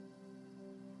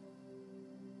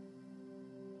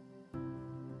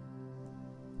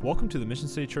Welcome to the Mission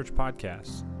City Church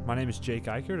podcast. My name is Jake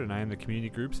Eichert, and I am the Community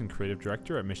Groups and Creative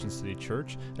Director at Mission City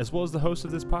Church, as well as the host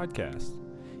of this podcast.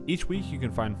 Each week, you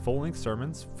can find full-length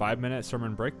sermons, 5-minute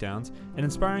sermon breakdowns, and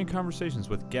inspiring conversations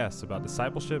with guests about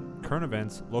discipleship, current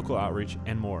events, local outreach,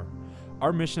 and more.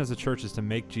 Our mission as a church is to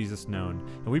make Jesus known,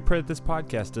 and we pray that this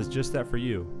podcast does just that for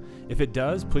you. If it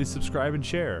does, please subscribe and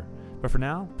share. But for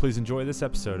now, please enjoy this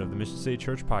episode of the Mission City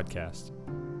Church podcast.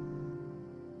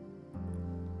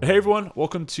 Hey everyone,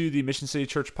 welcome to the Mission City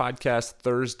Church Podcast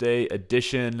Thursday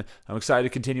edition. I'm excited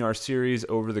to continue our series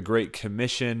over the Great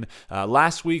Commission.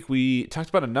 Last week we talked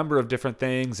about a number of different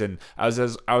things, and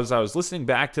as I was listening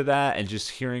back to that and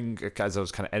just hearing as I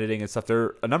was kind of editing and stuff, there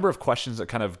are a number of questions that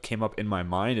kind of came up in my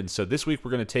mind. And so this week we're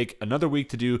going to take another week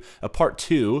to do a part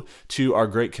 2 to our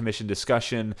Great Commission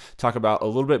discussion, talk about a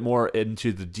little bit more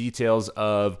into the details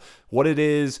of what it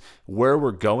is, where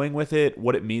we're going with it,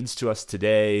 what it means to us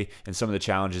today, and some of the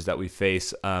challenges that we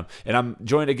face. And I'm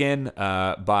joined again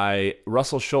by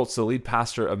Russell Schultz, the lead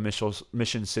pastor of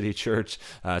Mission City Church,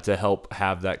 to help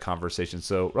have that conversation.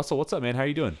 So, Russell, what's up, man? How are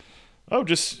you doing? Oh,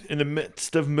 just in the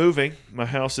midst of moving. My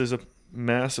house is a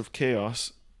mass of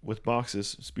chaos with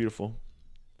boxes. It's beautiful.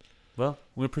 Well,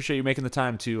 we appreciate you making the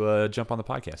time to jump on the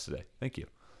podcast today. Thank you.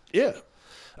 Yeah.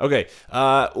 Okay,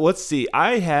 let's see.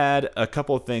 I had a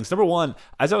couple of things. Number one,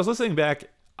 as I was listening back,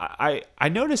 I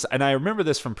noticed, and I remember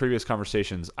this from previous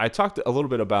conversations, I talked a little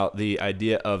bit about the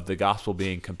idea of the gospel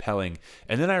being compelling,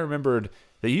 and then I remembered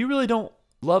that you really don't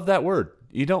love that word.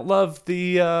 You don't love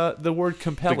the word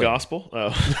compelling. The gospel?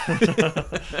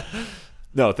 Oh.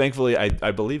 No, thankfully,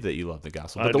 I believe that you love the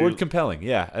gospel. But the word compelling,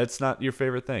 yeah, it's not your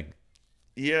favorite thing.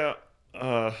 Yeah,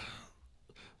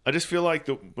 I just feel like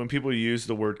when people use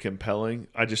the word compelling,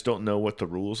 I just don't know what the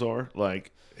rules are.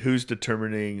 Like, who's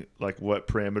determining like what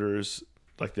parameters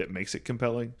like that makes it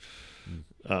compelling?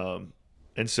 And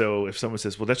so if someone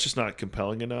says, "Well, that's just not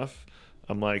compelling enough,"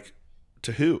 I'm like,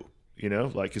 "To who?" You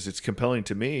know, like, because it's compelling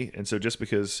to me. And so just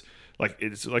because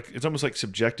it's almost like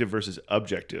subjective versus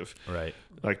objective. Right.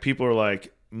 Like, people are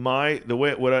like,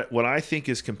 what I think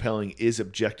is compelling is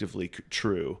objectively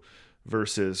true,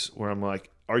 versus where I'm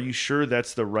like, are you sure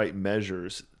that's the right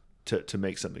measures to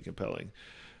make something compelling?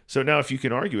 So now if you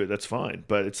can argue it, that's fine.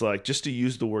 But it's like, just to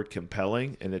use the word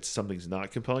compelling and something's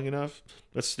not compelling enough,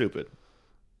 that's stupid.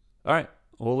 All right.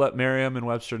 We'll let Merriam and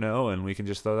Webster know, and we can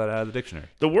just throw that out of the dictionary.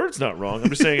 The word's not wrong. I'm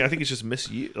just saying I think it's just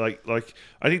misused. Like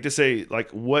I think to say, like,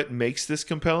 what makes this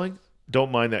compelling,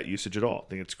 don't mind that usage at all. I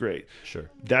think it's great. Sure.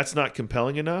 That's not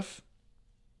compelling enough.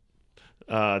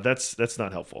 That's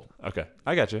not helpful. Okay,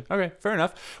 I got you. Okay, fair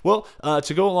enough. Well,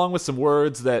 to go along with some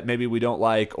words that maybe we don't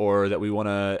like or that we want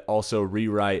to also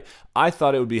rewrite, I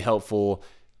thought it would be helpful.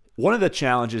 One of the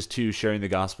challenges to sharing the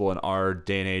gospel in our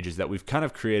day and age is that we've kind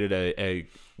of created a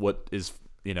what is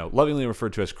lovingly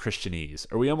referred to as Christianese,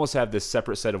 or we almost have this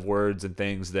separate set of words and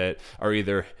things that are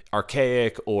either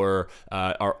archaic or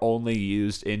are only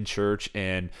used in church,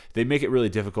 and they make it really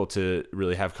difficult to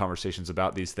really have conversations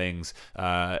about these things,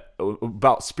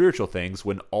 about spiritual things,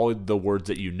 when all the words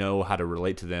that you know how to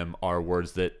relate to them are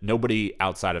words that nobody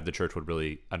outside of the church would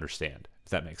really understand, if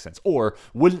that makes sense, or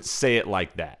wouldn't say it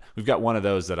like that. We've got one of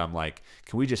those that I'm like,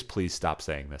 can we just please stop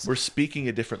saying this? We're speaking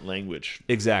a different language.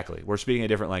 Exactly. We're speaking a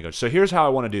different language. So here's how I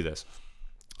want to do this.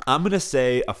 I'm going to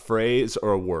say a phrase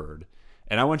or a word,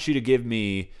 and I want you to give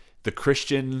me the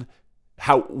Christian,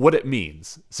 what it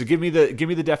means. So give me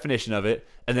the definition of it,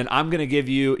 and then I'm going to give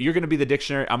you're going to be the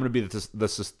dictionary, I'm going to be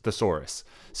the thesaurus.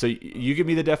 So you give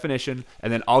me the definition,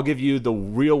 and then I'll give you the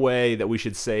real way that we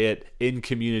should say it in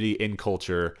community, in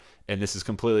culture. And this is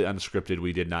completely unscripted.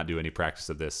 We did not do any practice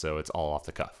of this, so it's all off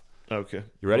the cuff. Okay.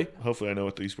 You ready? Well, hopefully I know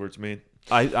what these words mean.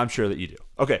 I'm sure that you do.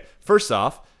 Okay, first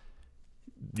off,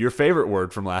 your favorite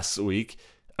word from last week,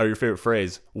 or your favorite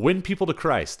phrase, win people to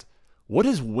Christ. What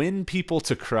does win people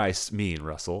to Christ mean,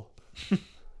 Russell?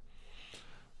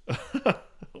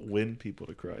 Win people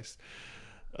to Christ.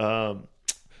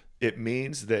 It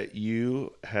means that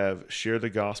you have shared the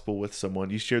gospel with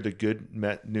someone. You share the good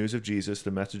news of Jesus,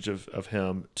 the message of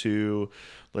him, to,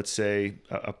 let's say,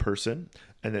 a person,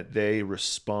 and that they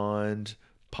respond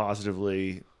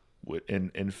positively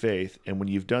in faith. And when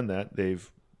you've done that,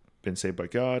 they've been saved by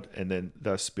God, and then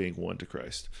thus being won to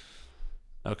Christ.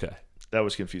 Okay. That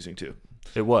was confusing too.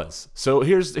 It was. So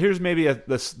here's maybe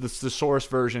the source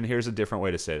version. Here's a different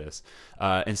way to say this.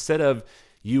 Instead of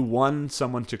you won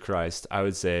someone to Christ, I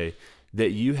would say that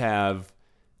you have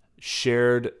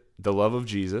shared the love of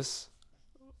Jesus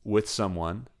with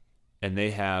someone, and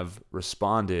they have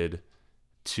responded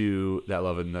to that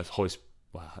love, and the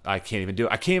Wow, I can't even do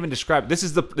it. I can't even describe it. This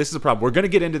is the problem. We're going to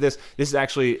get into this. This is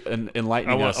actually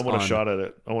enlightening us. I want a shot at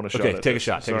it. I want a shot Okay, at take this. a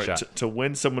shot. Take a shot. To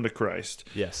win someone to Christ.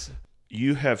 Yes.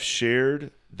 You have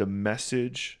shared the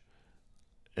message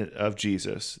of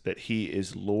Jesus, that he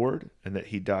is Lord and that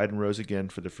he died and rose again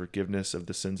for the forgiveness of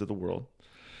the sins of the world.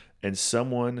 And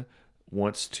someone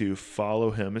wants to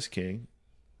follow him as king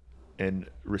and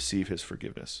receive his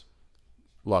forgiveness.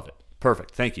 Love it.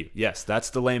 Perfect. Thank you. Yes, that's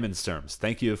the layman's terms.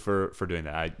 Thank you for doing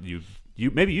that. You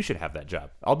maybe you should have that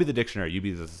job. I'll be the dictionary. You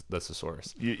be the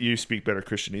thesaurus. You speak better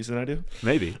Christianese than I do?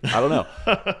 Maybe. I don't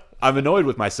know. I'm annoyed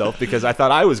with myself because I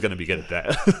thought I was going to be good at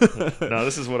that. No,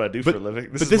 this is what I do for a living.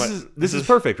 This is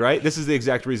perfect, right? This is the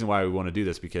exact reason why we want to do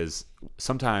this, because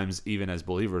sometimes even as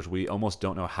believers, we almost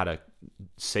don't know how to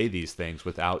say these things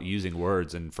without using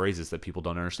words and phrases that people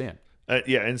don't understand.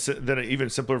 Yeah, and then an even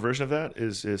simpler version of that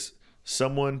is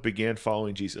someone began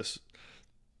following Jesus.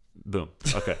 Boom.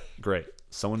 Okay, great.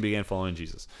 Someone began following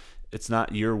Jesus. It's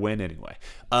not your win anyway.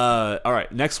 All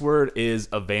right, next word is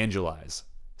evangelize.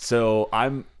 So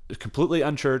I'm completely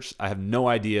unchurched. I have no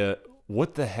idea.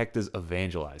 What the heck does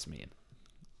evangelize mean?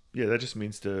 Yeah, that just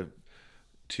means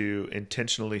to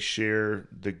intentionally share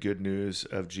the good news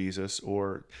of Jesus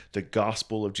or the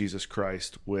gospel of Jesus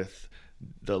Christ with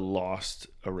the lost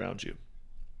around you.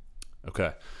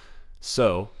 Okay.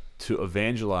 So to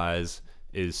evangelize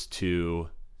is to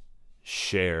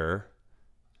share,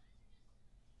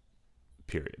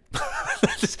 period.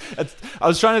 I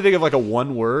was trying to think of like a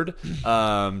one word,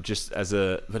 just as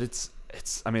but it's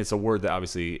a word that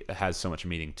obviously has so much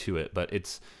meaning to it, but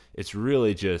it's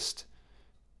really just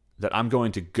that I'm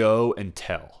going to go and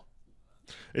tell.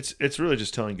 It's really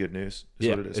just telling good news. Is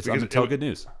what it is. I'm going to tell good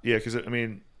news. Yeah, because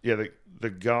the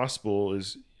gospel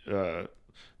is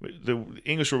the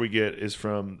English word we get is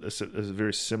from a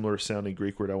very similar sounding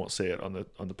Greek word. I won't say it on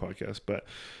the podcast, but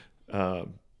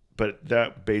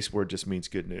that base word just means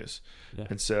good news,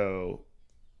 and so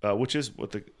which is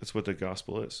what the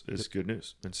gospel is good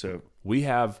news, and so we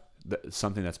have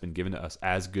something that's been given to us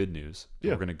as good news.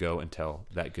 Yeah. We're going to go and tell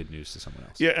that good news to someone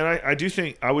else. Yeah, and I do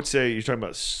think I would say you're talking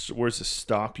about words to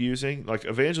stop using. Like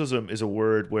evangelism is a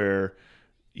word where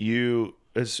you,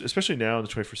 especially now in the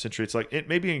 21st century, it's like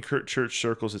maybe in church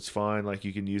circles it's fine, like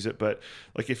you can use it, but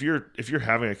like if you're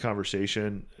having a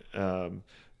conversation,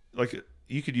 like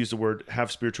you could use the word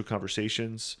have spiritual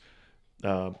conversations.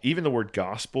 Even the word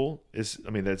gospel is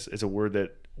a word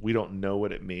that we don't know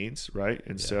what it means, right?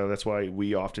 And so that's why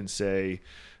we often say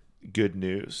good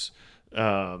news,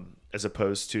 as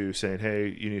opposed to saying,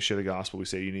 hey, you need to share the gospel. We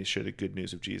say you need to share the good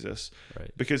news of Jesus,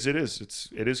 right? Because it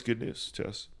is good news to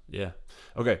us. Yeah.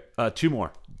 Okay. Two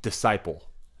more. Disciple.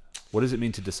 What does it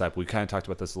mean to disciple? We kind of talked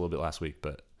about this a little bit last week,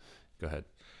 but go ahead.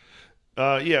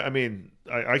 Yeah. I mean,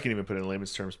 I can even put it in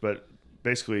layman's terms, but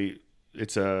basically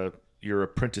it's you're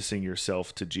apprenticing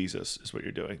yourself to Jesus is what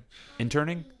you're doing.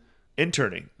 Interning.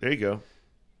 There you go.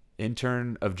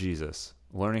 Intern of Jesus.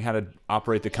 Learning how to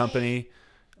operate the company,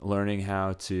 learning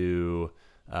how to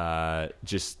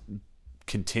just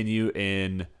continue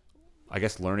in, I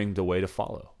guess, learning the way to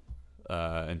follow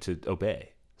and to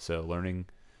obey. So learning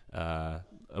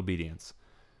obedience.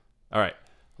 All right.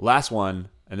 Last one,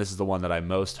 and this is the one that I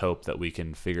most hope that we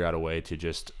can figure out a way to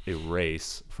just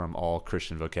erase from all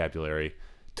Christian vocabulary,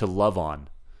 to love on.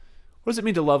 What does it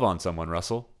mean to love on someone,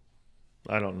 Russell?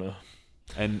 I don't know.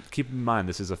 And keep in mind,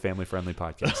 this is a family-friendly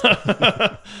podcast.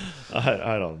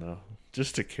 I don't know.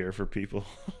 Just to care for people.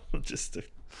 Just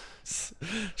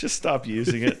stop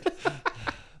using it.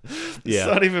 It's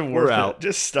not even worth it.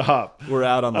 Just stop. We're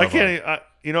out on love.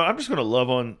 I'm just going to love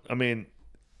on. I mean,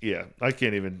 yeah, I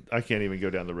can't even go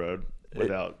down the road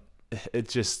without. It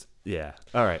just. Yeah.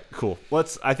 All right. Cool.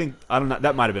 I don't know.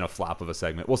 That might have been a flop of a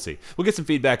segment. We'll see. We'll get some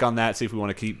feedback on that. See if we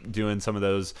want to keep doing some of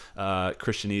those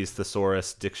Christianese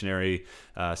thesaurus dictionary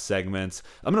segments.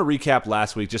 I'm going to recap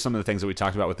last week, just some of the things that we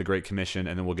talked about with the Great Commission,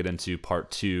 and then we'll get into part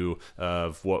 2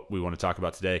 of what we want to talk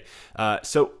about today.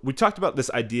 So we talked about this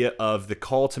idea of the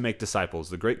call to make disciples,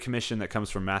 the Great Commission that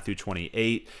comes from Matthew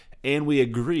 28. And we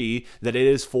agree that it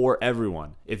is for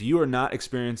everyone. If you are not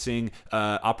experiencing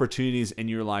opportunities in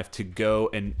your life to go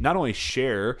and not only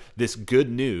share this good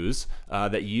news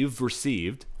that you've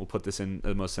received, we'll put this in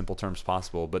the most simple terms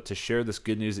possible, but to share this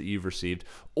good news that you've received,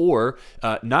 or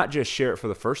not just share it for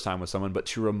the first time with someone, but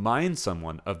to remind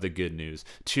someone of the good news,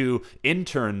 to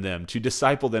intern them, to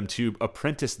disciple them, to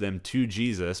apprentice them to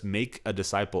Jesus, make a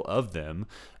disciple of them,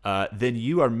 then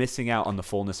you are missing out on the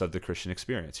fullness of the Christian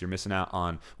experience. You're missing out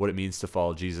on what it means to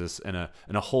follow Jesus in a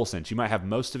whole sense. You might have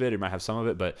most of it, or you might have some of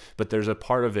it, but there's a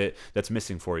part of it that's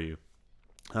missing for you.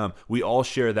 We all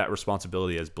share that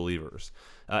responsibility as believers.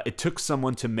 it took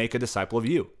someone to make a disciple of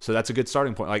you. So that's a good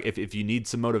starting point. Like if you need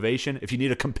some motivation, if you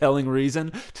need a compelling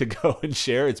reason to go and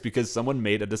share, it's because someone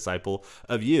made a disciple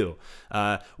of you.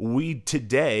 We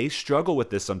today struggle with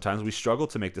this sometimes. We struggle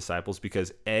to make disciples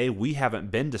because we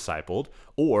haven't been discipled,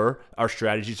 or our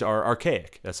strategies are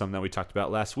archaic. That's something that we talked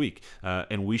about last week.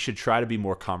 And we should try to be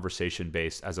more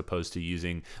conversation-based as opposed to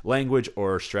using language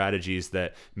or strategies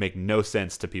that make no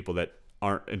sense to people that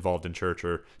aren't involved in church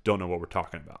or don't know what we're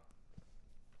talking about.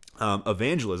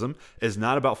 Evangelism is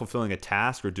not about fulfilling a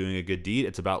task or doing a good deed.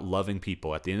 It's about loving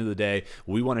people. At the end of the day,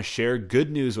 we want to share good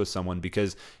news with someone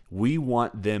because we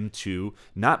want them to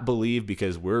not believe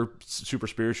because we're super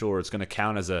spiritual or it's going to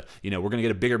count as we're going to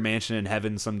get a bigger mansion in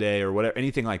heaven someday or whatever,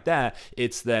 anything like that.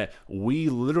 It's that we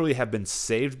literally have been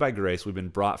saved by grace. We've been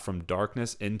brought from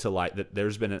darkness into light, that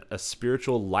there's been a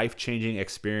spiritual life-changing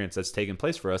experience that's taken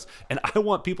place for us. And I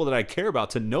want people that I care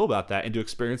about to know about that and to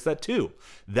experience that too.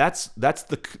 That's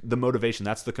the motivation.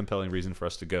 That's the compelling reason for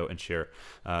us to go and share.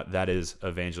 That is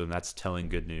evangelism. That's telling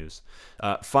good news.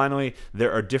 Finally,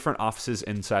 there are different offices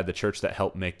inside the church that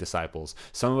help make disciples.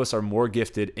 Some of us are more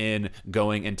gifted in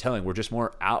going and telling. We're just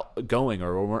more outgoing,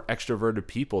 or we're more extroverted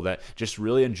people that just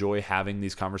really enjoy having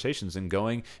these conversations and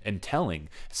going and telling.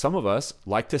 Some of us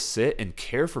like to sit and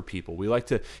care for people. We like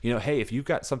to, hey, if you've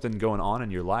got something going on in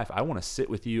your life, I want to sit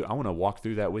with you. I want to walk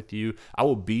through that with you. I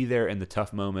will be there in the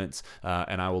tough moments,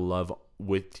 and I will love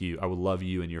with you. I will love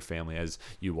you and your family as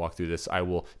you walk through this. I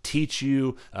will teach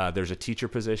you. There's a teacher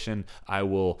position. I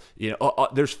will,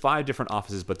 there's 5 different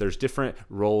offices, but there's different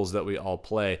roles that we all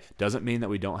play. Doesn't mean that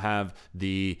we don't have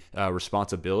the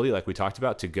responsibility, like we talked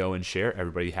about, to go and share.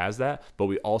 Everybody has that, but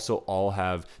we also all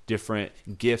have different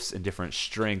gifts and different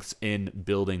strengths in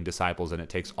building disciples, and it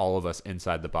takes all of us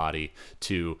inside the body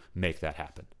to make that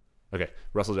happen. Okay,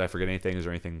 Russell, did I forget anything? Is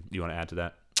there anything you want to add to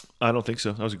that? I don't think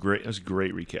so. That was a great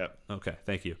recap. Okay,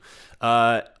 thank you.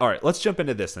 All right, let's jump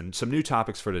into this then. Some new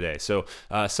topics for today. So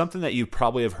something that you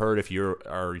probably have heard if you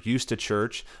are used to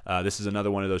church. This is another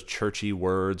one of those churchy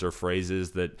words or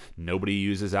phrases that nobody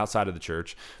uses outside of the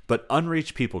church, but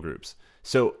unreached people groups.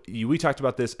 So we talked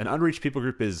about this. An unreached people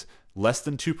group is less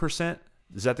than 2%.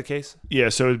 Is that the case? Yeah,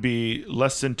 so it'd be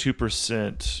less than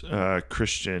 2%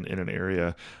 Christian in an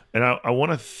area, and I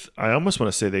almost want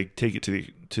to say they take it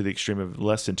to the extreme of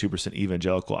less than 2%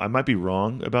 evangelical. I might be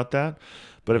wrong about that,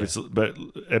 but but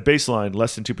at baseline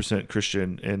less than 2%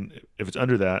 Christian, and if it's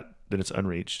under that, then it's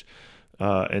unreached,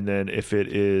 and then if it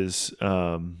is,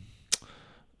 and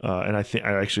I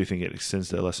actually think it extends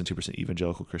to less than 2%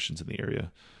 evangelical Christians in the area.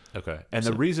 Okay. And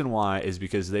the reason why is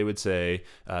because they would say,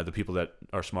 the people that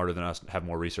are smarter than us, have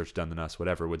more research done than us,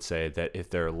 whatever, would say that if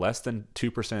there are less than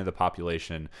 2% of the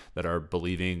population that are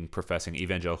believing, professing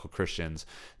evangelical Christians,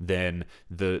 then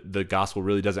the gospel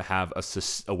really doesn't have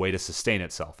a way to sustain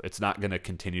itself. It's not going to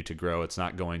continue to grow. It's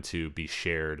not going to be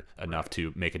shared enough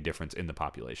to make a difference in the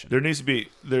population. There needs to be,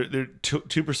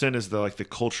 2% is the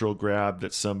cultural grab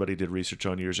that somebody did research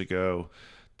on years ago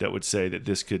that would say that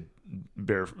this could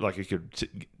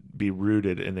be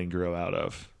rooted and then grow out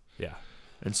of. Yeah.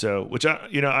 And so, which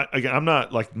I'm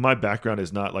not my background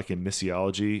is not in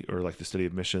missiology or the study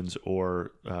of missions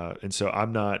and so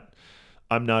I'm not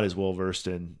as well versed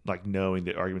in knowing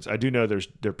the arguments. I do know there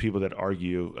are people that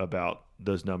argue about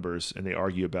those numbers, and they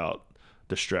argue about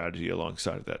the strategy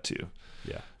alongside of that too.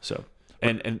 Yeah. So,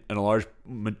 and a large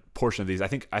portion of these, I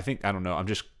think, I don't know, I'm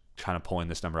just kind of pulling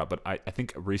this number out, but I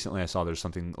think recently I saw there's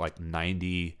something like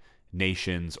 90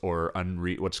 nations or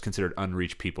what's considered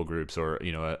unreached people groups, or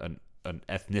an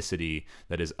ethnicity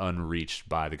that is unreached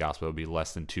by the gospel. It would be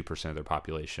less than 2% of their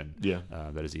population. Yeah.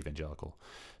 That is evangelical.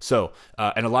 So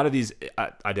and a lot of these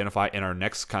identify in our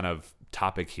next kind of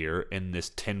topic here in this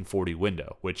 1040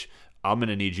 window, which I'm going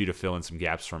to need you to fill in some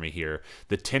gaps for me here.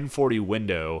 The 1040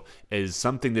 window is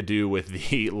something to do with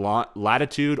the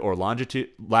latitude or longitude.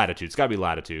 Latitude. It's got to be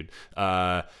latitude.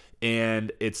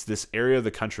 And it's this area of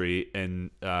the country, and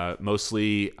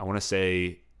mostly, I want to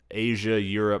say, Asia,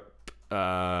 Europe.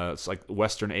 It's like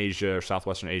Western Asia or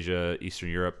Southwestern Asia, Eastern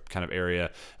Europe kind of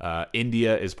area.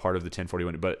 India is part of the 1040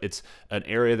 window, but it's an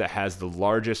area that has the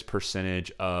largest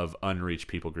percentage of unreached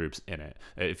people groups in it.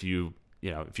 If you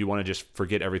want to just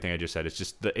forget everything I just said, it's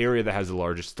just the area that has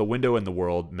the window in the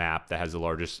world map that has the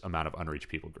largest amount of unreached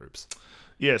people groups.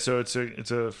 Yeah, so it's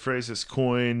a phrase that's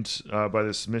coined by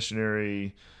this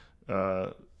missionary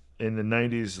in the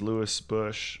 90s, Lewis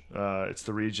Bush. It's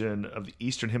the region of the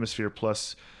Eastern Hemisphere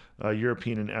plus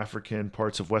European and African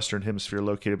parts of Western Hemisphere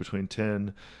located between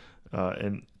 10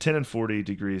 and 40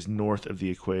 degrees north of the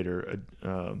equator.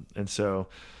 And so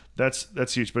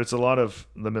that's huge, but it's a lot of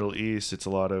the Middle East. It's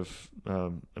a lot of,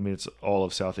 it's all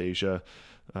of South Asia.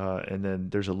 and then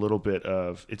there's a little bit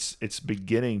of it's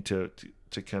beginning to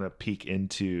kind of peek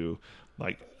into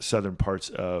like southern parts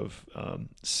of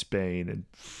Spain and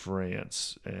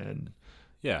France and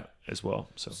Yeah. as well.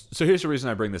 So here's the reason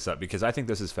I bring this up, because I think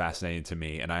this is fascinating to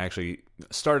me, and I actually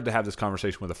started to have this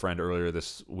conversation with a friend earlier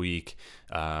this week,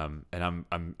 and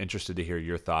I'm interested to hear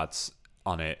your thoughts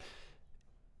on it.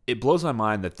 It blows my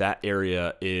mind that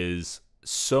area is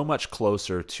so much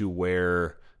closer to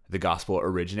where the gospel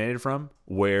originated from,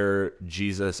 where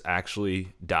Jesus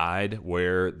actually died,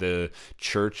 where the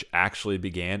church actually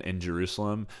began in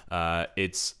Jerusalem.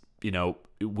 It's,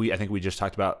 I think we just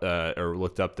talked about or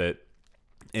looked up that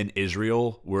in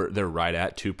Israel, they're right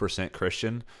at 2%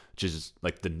 Christian, which is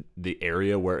like the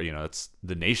area where, it's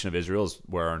the nation of Israel is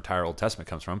where our entire Old Testament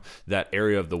comes from. That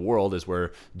area of the world is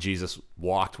where Jesus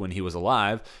walked when he was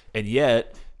alive. And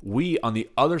yet we, on the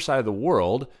other side of the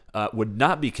world, would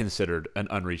not be considered an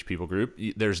unreached people group.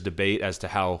 There's debate as to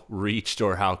how reached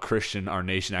or how Christian our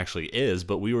nation actually is,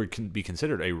 but we would be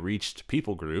considered a reached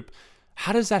people group.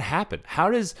 How does that happen? How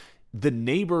does the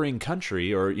neighboring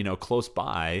country or, close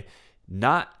by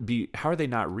how are they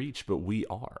not reached, but we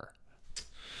are?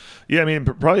 Yeah, I mean,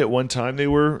 probably at one time they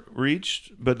were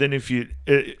reached, but then if you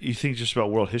think just about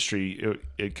world history,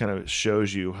 it kind of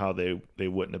shows you how they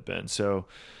wouldn't have been. So,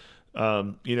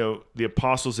 the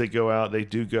apostles, they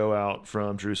do go out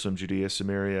from Jerusalem, Judea,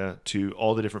 Samaria to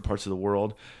all the different parts of the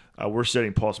world. We're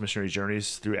studying Paul's missionary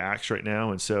journeys through Acts right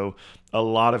now, and so a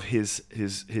lot of his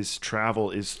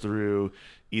travel is through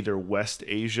either West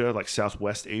Asia, like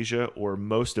Southwest Asia, or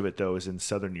most of it, though, is in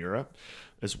Southern Europe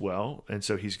as well. And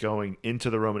so he's going into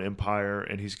the Roman Empire,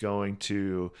 and he's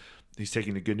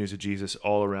taking the good news of Jesus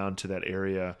all around to that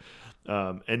area.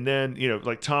 And then,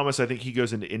 like Thomas, I think he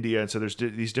goes into India. And so there's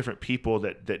these different people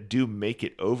that do make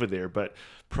it over there. But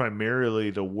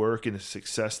primarily the work and the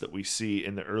success that we see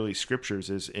in the early scriptures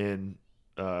is in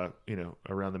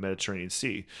around the Mediterranean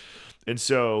Sea. And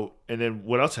then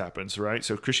what else happens, right?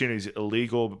 So Christianity is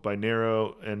illegal by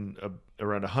Nero and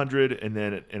around 100, and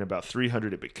then in about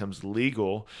 300 it becomes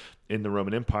legal in the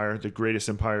Roman Empire, the greatest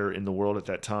empire in the world at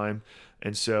that time.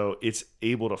 And so it's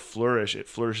able to flourish. It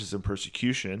flourishes in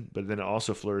persecution, but then it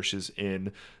also flourishes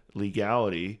in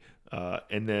legality.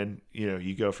 And then,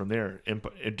 you go from there.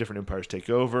 Different empires take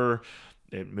over.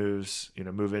 It moves,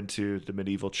 move into the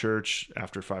medieval church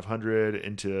after 500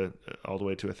 into all the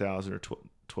way to 1000 or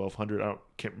 1200.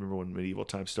 Can't remember when medieval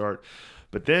times start.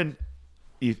 But then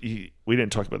we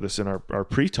didn't talk about this in our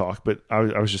pre-talk, but I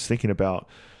was just think about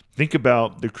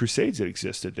the Crusades that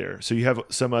existed there. So you have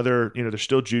some other, there's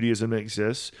still Judaism that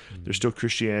exists. Mm-hmm. There's still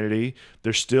Christianity.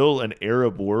 There's still an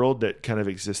Arab world that kind of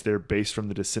exists there based from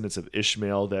the descendants of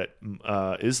Ishmael that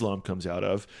Islam comes out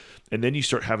of. And then you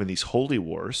start having these holy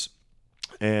wars.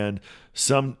 And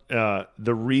the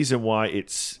reason why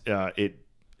it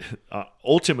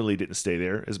ultimately didn't stay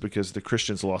there is because the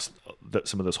Christians lost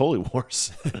some of those holy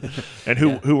wars. And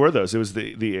who were those? It was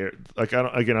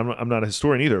I'm not a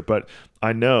historian either, but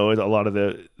I know a lot of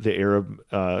the Arab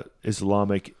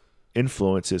Islamic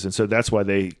influences, and so that's why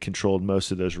they controlled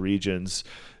most of those regions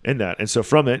in that. And so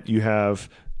from it, you have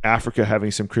Africa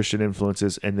having some Christian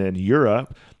influences, and then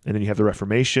Europe, and then you have the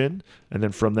Reformation, and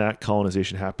then from that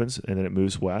colonization happens, and then it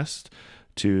moves west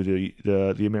to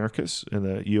the Americas and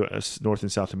the U.S., North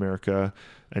and South America,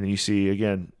 and then you see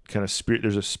again kind of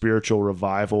there's a spiritual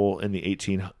revival in the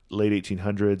late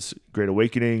 1800s, Great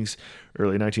Awakenings,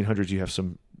 early 1900s. You have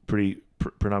some pretty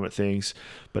predominant things,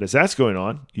 but as that's going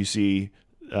on, you see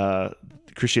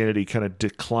Christianity kind of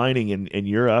declining in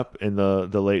Europe in the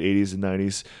late 80s and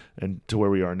 90s, and to where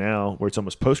we are now, where it's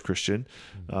almost post-Christian,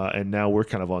 and now we're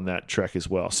kind of on that trek as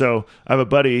well. So I have a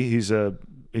buddy, he's the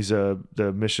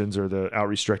missions or the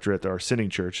outreach director at our sending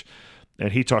church,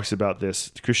 and he talks about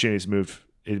this. Christianity's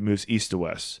moves east to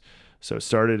west. So it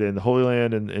started in the Holy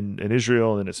Land and in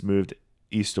Israel, and then it's moved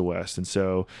east to west. And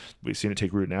so we've seen it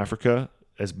take root in Africa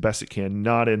as best it can,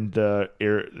 not in the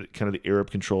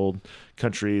Arab-controlled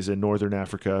countries in northern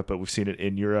Africa, but we've seen it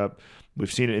in Europe.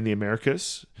 We've seen it in the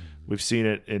Americas. We've seen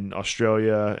it in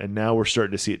Australia, and now we're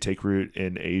starting to see it take root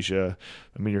in Asia.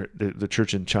 I mean, the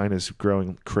church in China is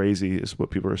growing crazy, is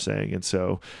what people are saying. And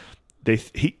so I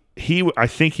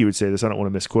think he would say this. I don't want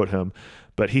to misquote him,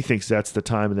 but he thinks that's the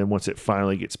time. And then once it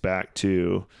finally gets back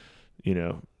to,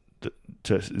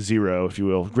 to zero, if you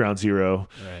will, ground zero,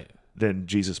 right, then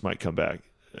Jesus might come back,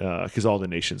 because all the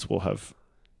nations will have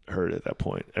heard at that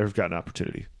point, or have got an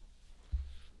opportunity.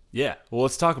 Yeah, well,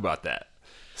 let's talk about that.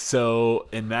 So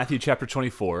in Matthew chapter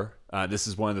 24, this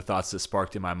is one of the thoughts that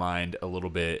sparked in my mind a little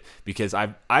bit, because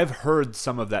I've heard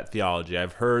some of that theology.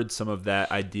 I've heard some of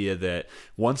that idea that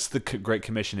once the Great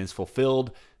Commission is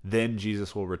fulfilled, then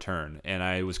Jesus will return. And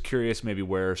I was curious maybe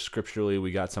where scripturally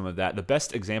we got some of that. The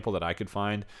best example that I could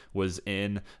find was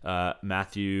in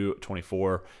Matthew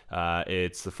 24.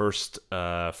 It's the first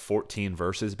 14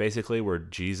 verses, basically, where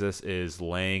Jesus is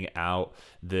laying out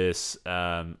this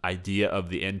idea of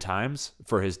the end times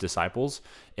for his disciples.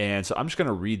 And so I'm just going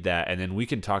to read that, and then we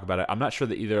can talk about it. I'm not sure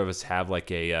that either of us have like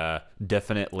a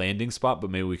definite landing spot, but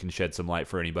maybe we can shed some light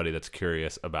for anybody that's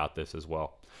curious about this as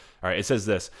well. All right, it says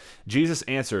this: Jesus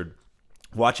answered,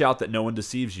 "Watch out that no one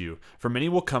deceives you, for many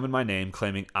will come in my name,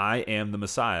 claiming I am the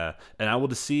Messiah, and I will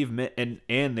deceive and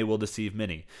they will deceive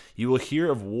many. You will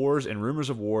hear of wars and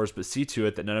rumors of wars, but see to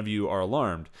it that none of you are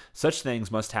alarmed. Such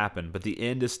things must happen, but the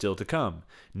end is still to come.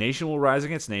 Nation will rise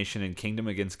against nation, and kingdom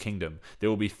against kingdom.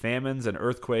 There will be famines and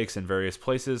earthquakes in various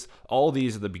places. All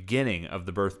these are the beginning of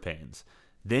the birth pains.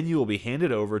 Then you will be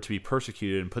handed over to be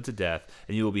persecuted and put to death,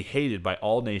 and you will be hated by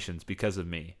all nations because of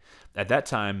me. At that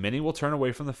time, many will turn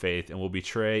away from the faith and will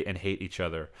betray and hate each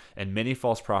other, and many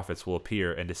false prophets will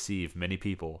appear and deceive many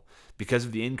people. Because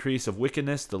of the increase of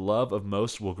wickedness, the love of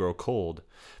most will grow cold.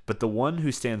 But the one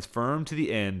who stands firm to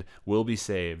the end will be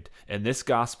saved. And this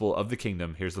gospel of the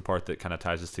kingdom," here's the part that kind of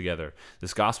ties us together,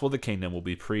 "this gospel of the kingdom will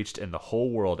be preached in the whole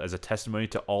world as a testimony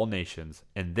to all nations,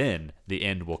 and then the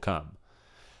end will come."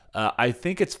 I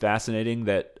think it's fascinating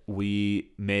that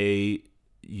we may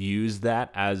use that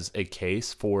as a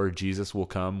case for Jesus will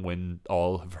come when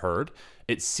all have heard.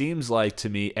 It seems like to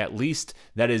me, at least,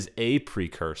 that is a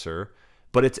precursor,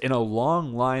 but it's in a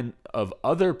long line of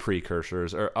other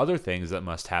precursors or other things that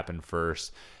must happen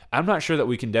first. I'm not sure that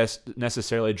we can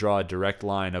necessarily draw a direct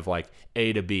line of like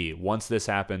A to B. Once this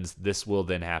happens, this will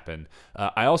then happen.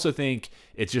 I also think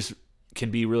it's just can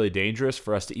be really dangerous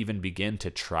for us to even begin to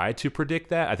try to predict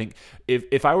that. I think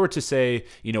if I were to say,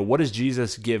 what does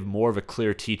Jesus give more of a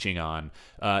clear teaching on?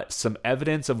 Some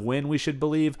evidence of when we should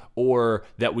believe, or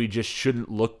that we just shouldn't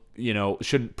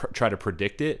try to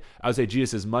predict it. I would say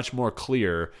Jesus is much more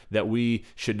clear that we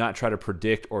should not try to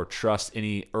predict or trust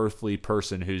any earthly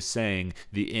person who's saying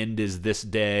the end is this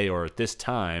day or at this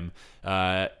time,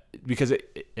 because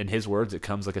in his words, it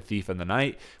comes like a thief in the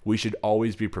night. We should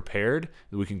always be prepared.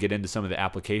 We can get into some of the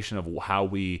application of how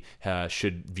we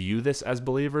should view this as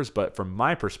believers. But from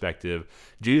my perspective,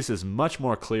 Jesus is much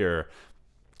more clear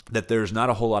that there's not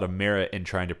a whole lot of merit in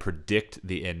trying to predict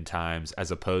the end times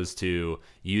as opposed to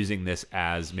using this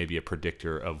as maybe a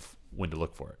predictor of when to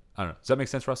look for it. I don't know. Does that make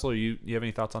sense, Russell? You have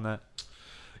any thoughts on that?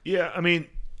 Yeah, I mean,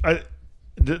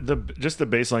 just the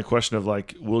baseline question of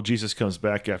like, will Jesus comes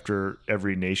back after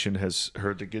every nation has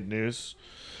heard the good news?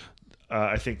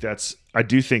 I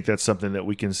do think that's something that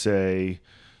we can say.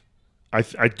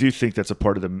 I do think that's a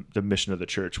part of the mission of the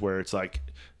church, where it's like,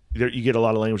 you get a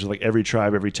lot of language of like every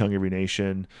tribe, every tongue, every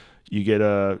nation. You get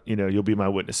you'll be my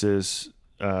witnesses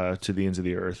to the ends of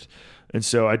the earth. And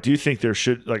so I do think there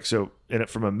should and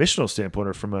from a missional standpoint,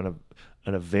 or from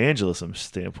an evangelism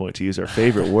standpoint, to use our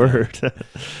favorite word,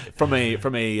 from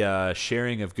a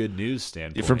sharing of good news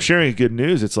standpoint. From sharing good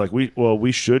news, it's like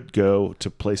we should go to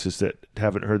places that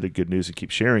haven't heard the good news and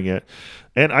keep sharing it.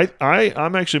 And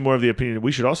I'm actually more of the opinion that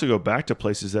we should also go back to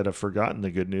places that have forgotten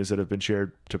the good news that have been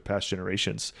shared to past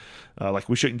generations. Like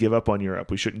we shouldn't give up on Europe.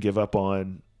 We shouldn't give up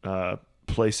on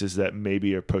places that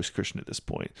maybe are post-Christian at this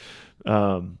point.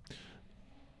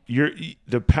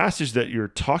 The passage that you're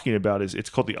talking about it's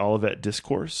called the Olivet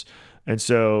Discourse, and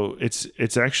so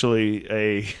it's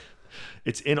actually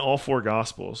it's in all four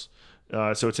Gospels.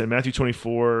 So it's in Matthew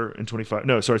 24 and 25.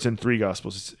 No, sorry, it's in three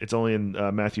Gospels. It's only in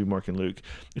Matthew, Mark, and Luke.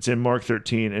 It's in Mark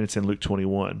 13 and it's in Luke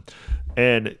 21,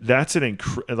 and that's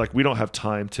we don't have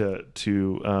time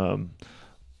to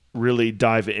really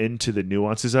dive into the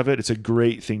nuances of it. It's a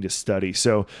great thing to study.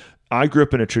 So I grew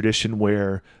up in a tradition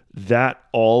where that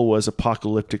all was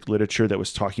apocalyptic literature that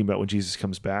was talking about when Jesus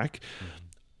comes back.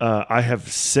 I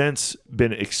have since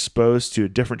been exposed to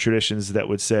different traditions that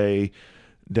would say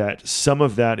that some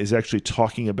of that is actually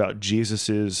talking about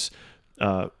Jesus's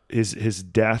his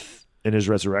death and his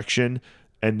resurrection,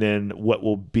 and then what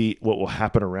will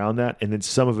happen around that, and then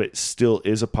some of it still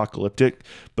is apocalyptic.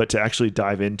 But to actually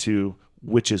dive into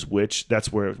which is which,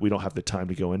 that's where we don't have the time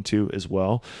to go into as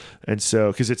well. And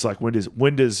so, because it's like, when do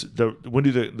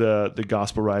the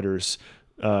gospel writers,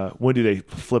 when do they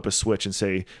flip a switch and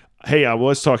say, hey, I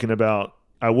was talking about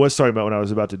when I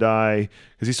was about to die,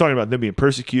 because he's talking about them being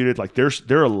persecuted, like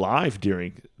they're alive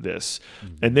during this.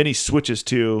 Mm-hmm. And then he switches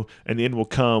to, and the end will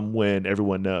come when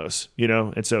everyone knows,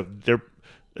 and so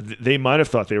they might have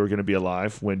thought they were going to be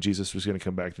alive when Jesus was going to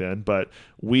come back then, but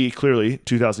we clearly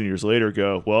 2,000 years later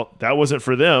go, well, that wasn't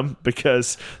for them,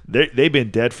 because they've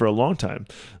been dead for a long time.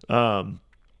 And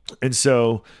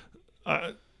so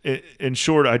in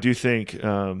short, I do think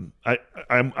I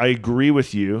agree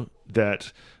with you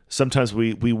that sometimes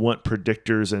we want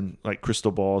predictors and like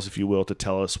crystal balls, if you will, to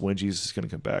tell us when Jesus is going to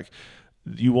come back.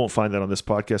 You won't find that on this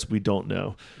podcast. We don't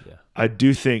know. Yeah. I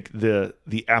do think the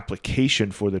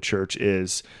application for the church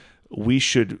is we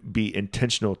should be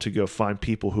intentional to go find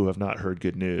people who have not heard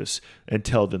good news and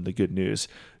tell them the good news.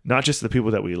 Not just the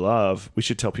people that we love. We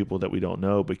should tell people that we don't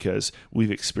know because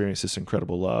we've experienced this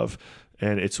incredible love.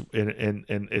 And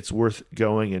it's worth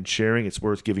going and sharing. It's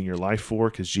worth giving your life for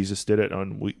because Jesus did it.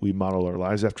 And we model our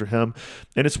lives after Him.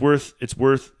 And it's worth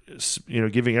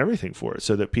giving everything for it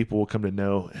so that people will come to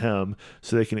know Him,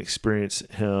 so they can experience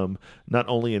Him not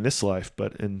only in this life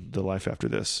but in the life after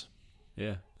this.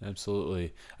 Yeah,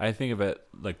 absolutely. I think of it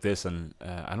like this, and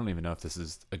I don't even know if this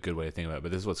is a good way to think about it,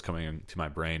 but this is what's coming into my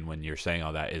brain when you're saying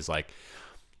all that is like,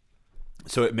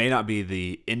 so it may not be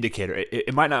the indicator.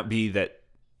 It might not be that.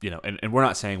 And we're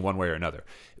not saying one way or another,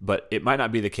 but it might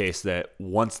not be the case that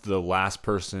once the last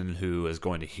person who is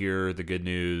going to hear the good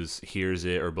news hears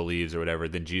it or believes or whatever,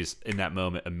 then Jesus in that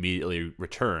moment immediately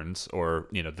returns, or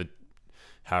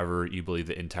however you believe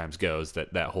the end times goes,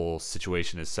 that whole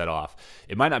situation is set off.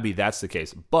 It might not be that's the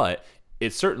case, but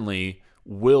it certainly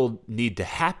will need to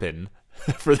happen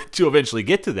to eventually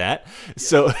get to that. Yeah.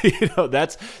 So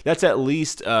that's at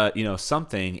least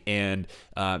something. And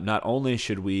not only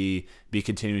should we be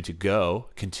continuing to go,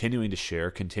 continuing to share,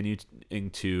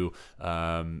 continuing to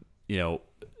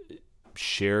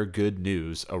share good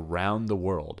news around the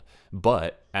world,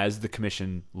 but as the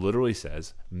commission literally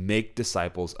says, make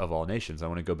disciples of all nations. I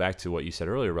want to go back to what you said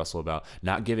earlier, Russell, about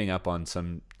not giving up on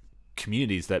some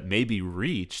communities that may be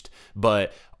reached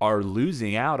but are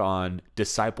losing out on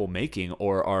disciple making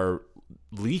or are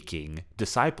leaking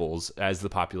disciples as the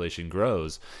population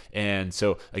grows. And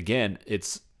so again,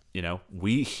 it's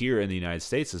we here in the United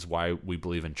States is why we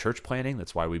believe in church planting.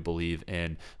 That's why we believe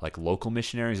in like local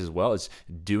missionaries as well. It's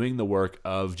doing the work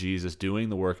of Jesus, doing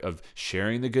the work of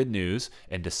sharing the good news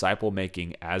and disciple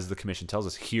making as the commission tells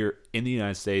us here in the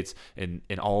United States and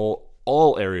in all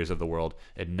areas of the world,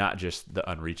 and not just the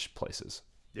unreached places.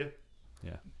 Yeah.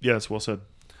 That's well said.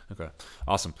 Okay,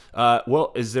 awesome.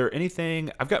 Well, is there anything?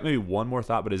 I've got maybe one more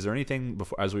thought, but is there anything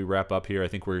before as we wrap up here? I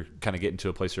think we're kind of getting to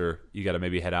a place where you got to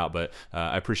maybe head out, but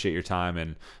I appreciate your time.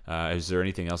 And is there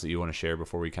anything else that you want to share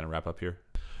before we kind of wrap up here?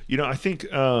 I think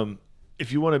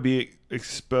if you want to be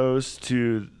exposed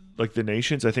to like the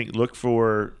nations, I think look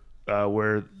for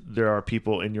where there are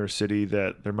people in your city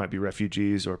that there might be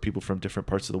refugees or people from different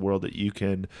parts of the world that you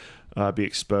can be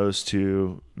exposed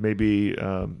to, maybe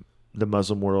the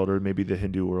Muslim world or maybe the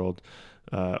Hindu world,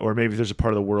 or maybe there's a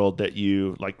part of the world that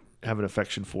you like have an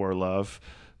affection for or love.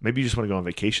 Maybe you just want to go on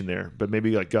vacation there, but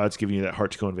maybe like God's giving you that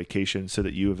heart to go on vacation so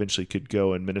that you eventually could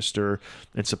go and minister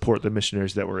and support the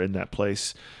missionaries that were in that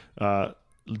place.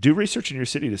 Do research in your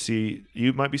city to see,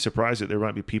 you might be surprised that there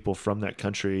might be people from that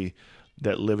country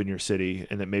that live in your city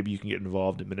and that maybe you can get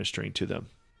involved in ministering to them.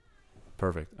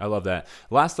 Perfect. I love that.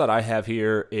 Last thought I have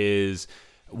here is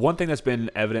one thing that's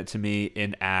been evident to me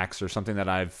in Acts, or something that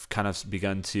I've kind of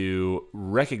begun to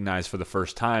recognize for the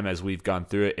first time as we've gone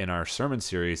through it in our sermon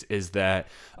series, is that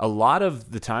a lot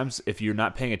of the times, if you're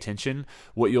not paying attention,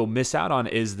 what you'll miss out on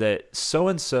is that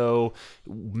so-and-so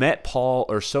met Paul,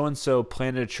 or so-and-so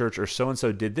planted a church, or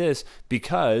so-and-so did this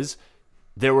because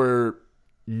there were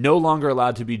no longer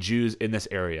allowed to be Jews in this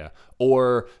area,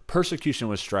 or persecution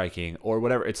was striking, or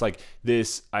whatever. It's like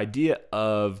this idea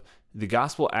of the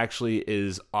gospel actually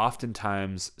is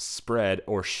oftentimes spread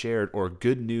or shared, or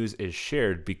good news is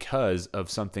shared because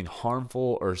of something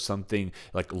harmful or something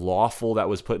like lawful that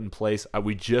was put in place.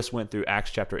 We just went through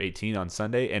Acts chapter 18 on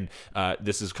Sunday, and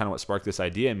this is kind of what sparked this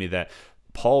idea in me, that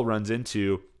Paul runs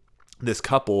into this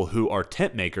couple who are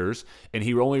tent makers, and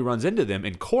he only runs into them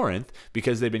in Corinth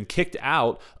because they've been kicked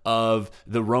out of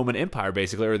the Roman Empire,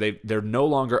 basically, or they're no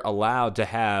longer allowed to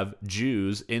have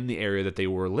Jews in the area that they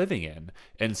were living in.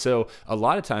 And so a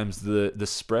lot of times the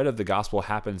spread of the gospel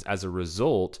happens as a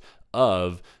result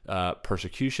of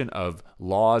persecution, of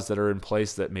laws that are in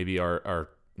place that maybe are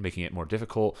making it more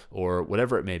difficult, or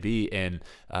whatever it may be. And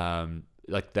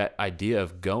like that idea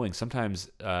of going, sometimes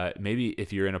maybe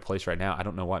if you're in a place right now, I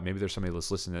don't know why, maybe there's somebody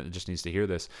that's listening that just needs to hear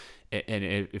this, and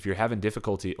if you're having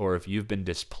difficulty, or if you've been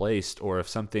displaced, or if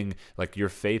something like your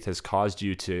faith has caused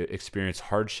you to experience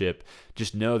hardship,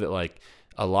 just know that like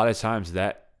a lot of times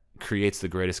that creates the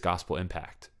greatest gospel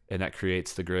impact. And that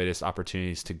creates the greatest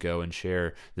opportunities to go and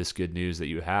share this good news that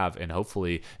you have. And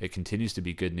hopefully it continues to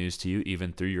be good news to you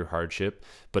even through your hardship,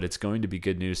 but it's going to be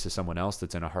good news to someone else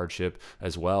that's in a hardship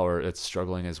as well, or that's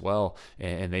struggling as well.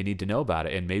 And they need to know about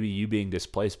it. And maybe you being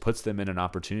displaced puts them in an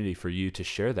opportunity for you to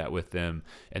share that with them.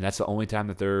 And that's the only time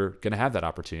that they're going to have that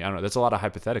opportunity. I don't know. That's a lot of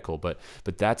hypothetical, but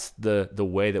that's the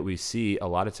way that we see a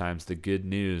lot of times the good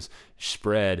news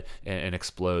spread and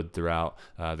explode throughout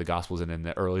the Gospels and in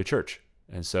the early church.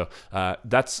 And so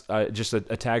that's just a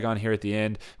tag on here at the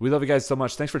end. We love you guys so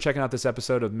much. Thanks for checking out this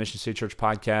episode of Mission City Church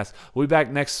Podcast. We'll be back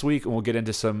next week, and we'll get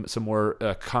into some more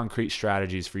concrete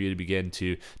strategies for you to begin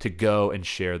to go and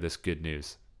share this good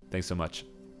news. Thanks so much.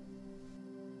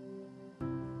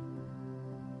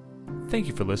 Thank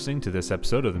you for listening to this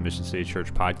episode of the Mission City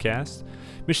Church Podcast.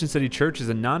 Mission City Church is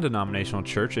a non-denominational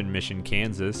church in Mission,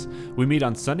 Kansas. We meet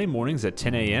on Sunday mornings at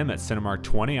 10 a.m. at Cinemark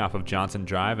 20 off of Johnson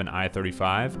Drive and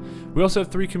I-35. We also have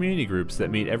 3 community groups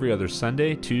that meet every other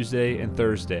Sunday, Tuesday, and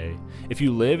Thursday. If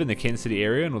you live in the Kansas City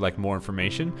area and would like more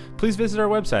information, please visit our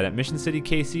website at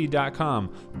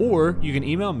missioncitykc.com, or you can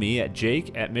email me at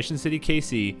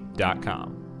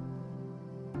jake@missioncitykc.com.